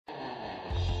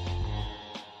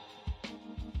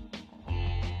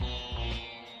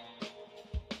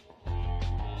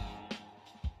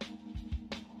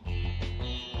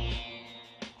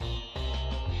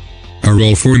A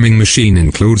roll forming machine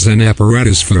includes an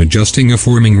apparatus for adjusting a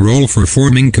forming roll for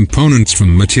forming components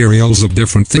from materials of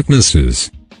different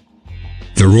thicknesses.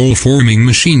 The roll forming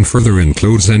machine further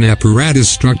includes an apparatus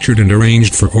structured and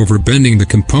arranged for overbending the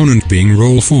component being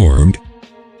roll formed.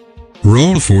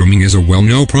 Roll forming is a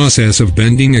well-known process of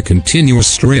bending a continuous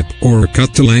strip or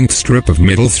cut-to-length strip of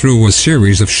metal through a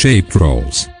series of shaped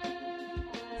rolls.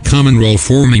 Common roll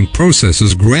forming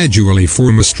processes gradually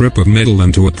form a strip of metal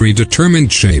into a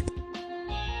predetermined shape.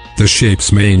 The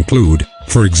shapes may include,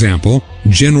 for example,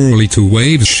 generally 2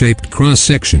 wave-shaped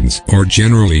cross-sections or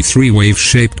generally 3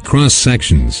 wave-shaped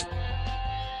cross-sections.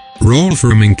 Roll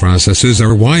forming processes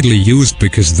are widely used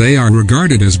because they are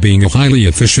regarded as being a highly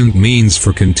efficient means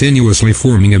for continuously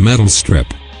forming a metal strip.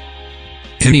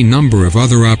 Any number of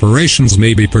other operations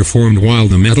may be performed while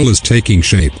the metal is taking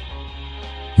shape.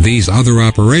 These other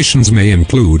operations may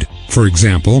include, for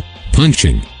example,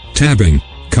 punching, tabbing,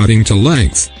 cutting to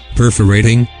length,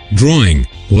 perforating, drawing,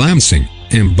 lancing,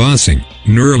 embossing,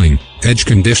 knurling, edge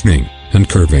conditioning, and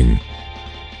curving.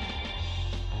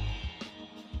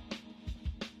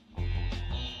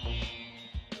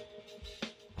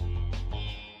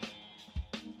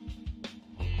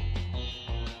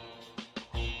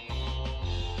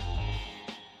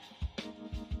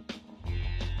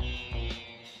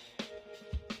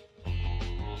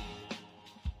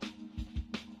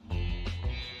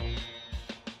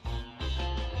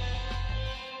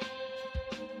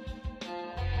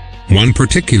 One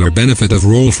particular benefit of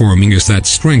roll forming is that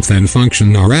strength and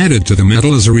function are added to the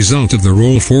metal as a result of the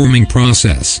roll forming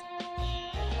process.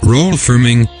 Roll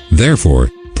forming, therefore,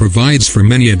 provides for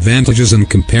many advantages in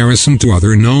comparison to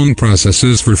other known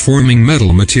processes for forming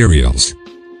metal materials.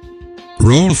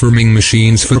 Roll forming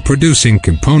machines for producing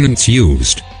components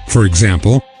used, for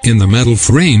example, in the metal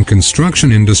frame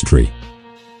construction industry,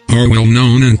 are well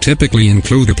known and typically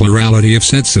include a plurality of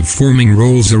sets of forming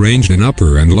rolls arranged in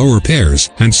upper and lower pairs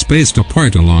and spaced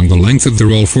apart along the length of the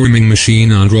roll forming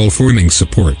machine on roll forming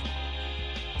support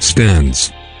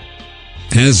stands.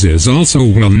 As is also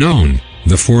well known,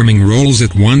 the forming rolls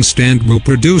at one stand will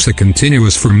produce a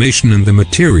continuous formation in the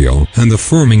material, and the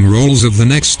forming rolls of the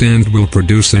next stand will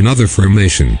produce another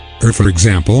formation, or for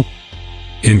example,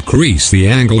 increase the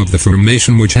angle of the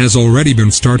formation which has already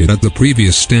been started at the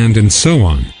previous stand, and so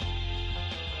on.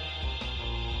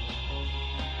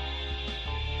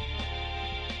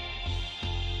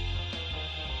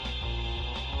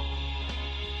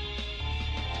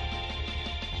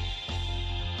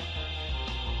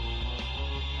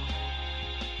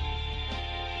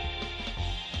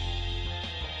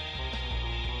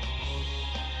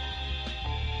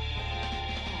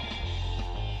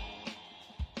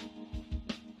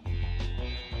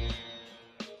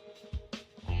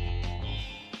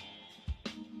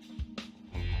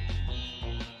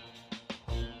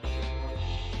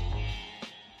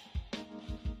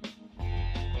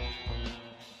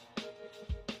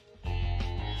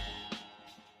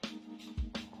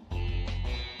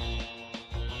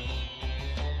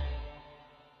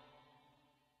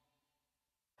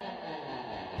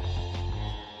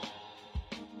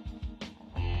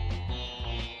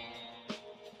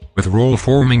 With roll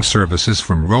forming services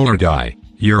from Roller Die,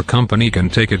 your company can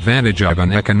take advantage of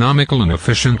an economical and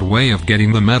efficient way of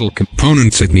getting the metal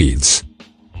components it needs.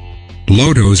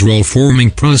 Loto's roll forming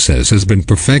process has been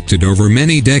perfected over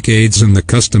many decades in the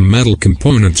custom metal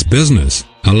components business,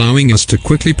 allowing us to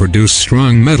quickly produce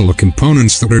strong metal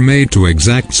components that are made to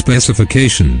exact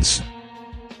specifications.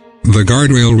 The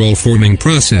Guardrail roll forming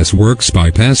process works by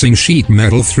passing sheet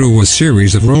metal through a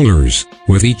series of rollers,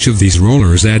 with each of these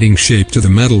rollers adding shape to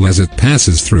the metal as it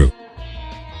passes through.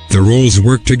 The rolls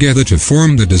work together to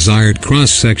form the desired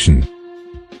cross-section.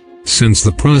 Since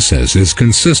the process is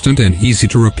consistent and easy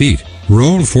to repeat,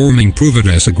 roll forming proved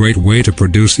as a great way to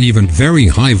produce even very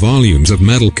high volumes of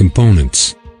metal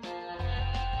components.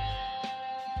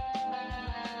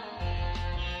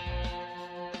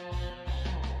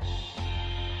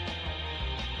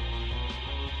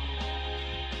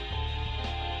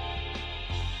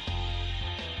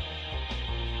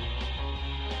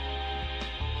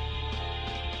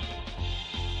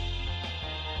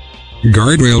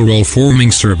 Guardrail roll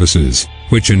forming services,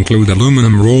 which include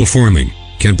aluminum roll forming,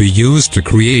 can be used to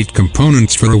create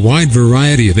components for a wide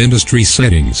variety of industry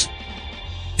settings.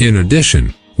 In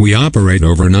addition, we operate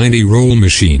over 90 roll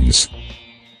machines.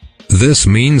 This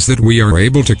means that we are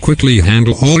able to quickly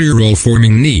handle all your roll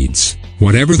forming needs,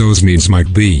 whatever those needs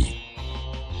might be.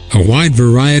 A wide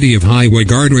variety of highway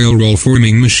guardrail roll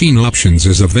forming machine options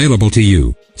is available to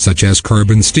you, such as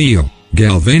carbon steel,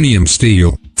 galvanium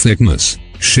steel, thickness,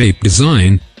 shape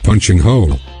design, punching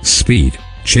hole, speed,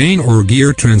 chain or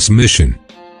gear transmission.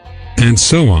 and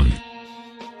so on.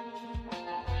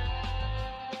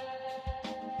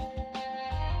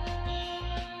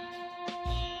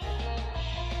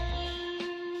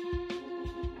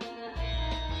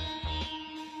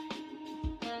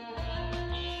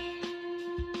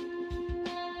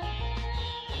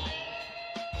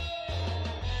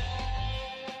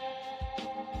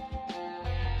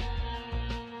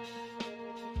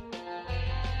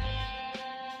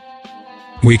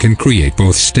 We can create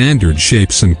both standard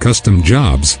shapes and custom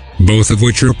jobs, both of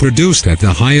which are produced at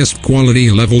the highest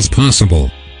quality levels possible.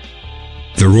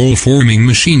 The roll-forming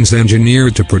machine's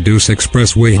engineered to produce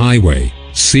expressway highway,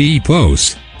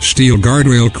 C-post, steel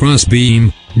guardrail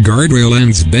cross-beam, guardrail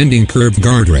ends bending curved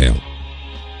guardrail.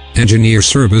 Engineer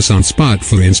service on spot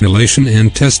for installation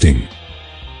and testing.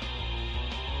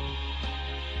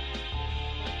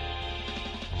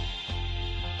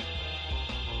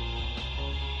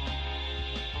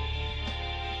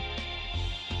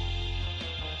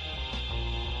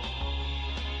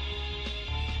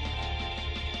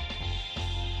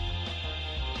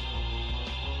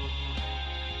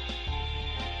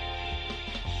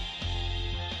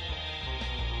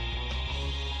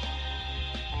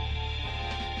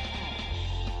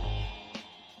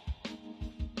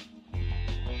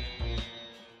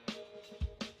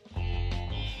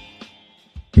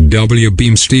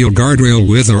 W-beam steel guardrail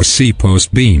with or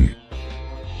C-post beam.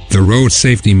 The road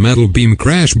safety metal beam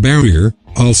crash barrier,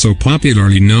 also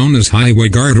popularly known as highway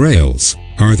guardrails,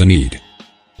 are the need.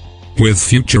 With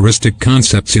futuristic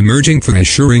concepts emerging for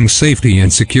assuring safety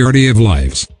and security of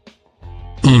lives.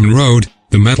 On road,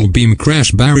 the metal beam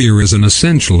crash barrier is an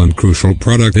essential and crucial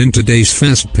product in today's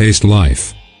fast-paced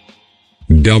life.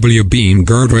 W-beam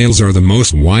guardrails are the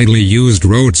most widely used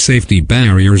road safety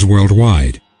barriers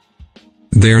worldwide.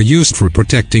 They are used for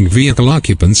protecting vehicle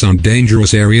occupants on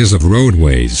dangerous areas of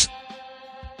roadways.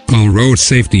 All road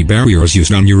safety barriers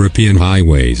used on European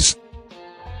highways.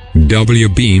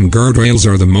 W-beam guardrails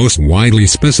are the most widely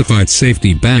specified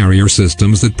safety barrier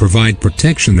systems that provide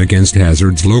protection against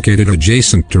hazards located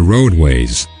adjacent to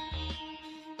roadways.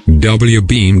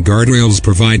 W-beam guardrails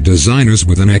provide designers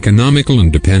with an economical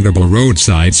and dependable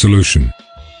roadside solution.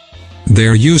 They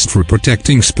are used for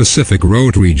protecting specific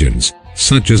road regions,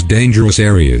 such as dangerous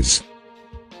areas.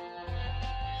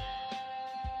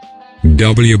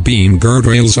 W-beam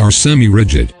guardrails are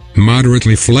semi-rigid,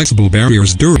 moderately flexible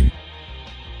barriers during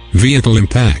vehicle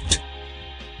impact.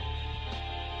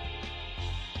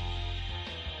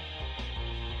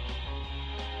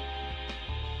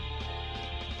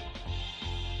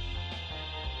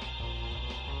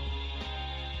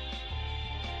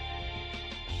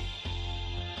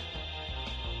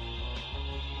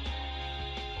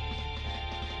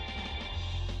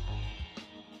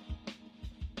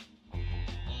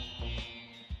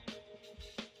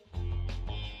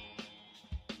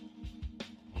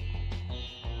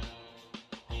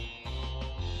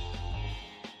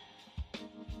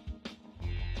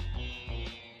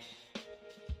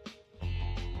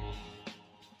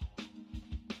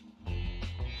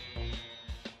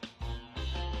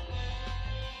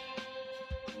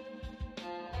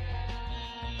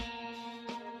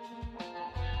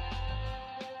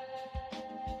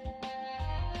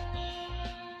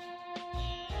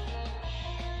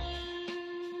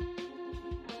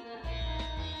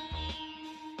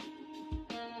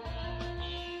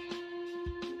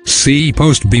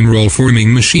 C-post beam roll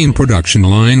forming machine production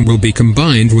line will be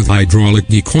combined with hydraulic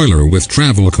decoiler with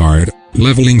travel card,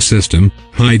 leveling system,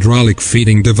 hydraulic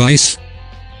feeding device,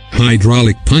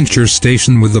 hydraulic puncher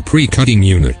station with a pre-cutting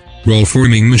unit, roll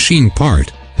forming machine part,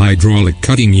 hydraulic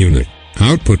cutting unit,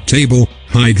 output table,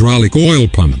 hydraulic oil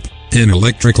pump, an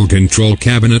electrical control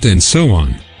cabinet and so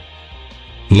on.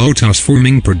 Lotus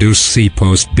Forming produced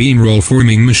C-post beam roll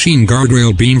forming machine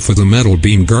guardrail beam for the metal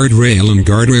beam guardrail and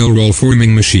guardrail roll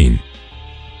forming machine.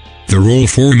 The roll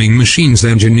forming machine's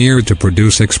engineered to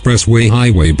produce expressway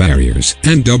highway barriers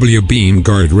and W-beam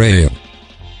guardrail.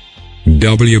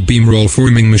 W-beam roll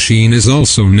forming machine is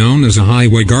also known as a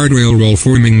highway guardrail roll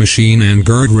forming machine and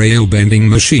guardrail bending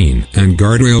machine and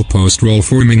guardrail post roll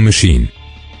forming machine.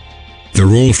 The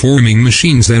roll-forming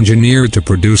machine's engineered to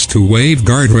produce 2-wave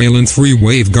guardrail and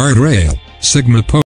 3-wave guardrail, Sigma post.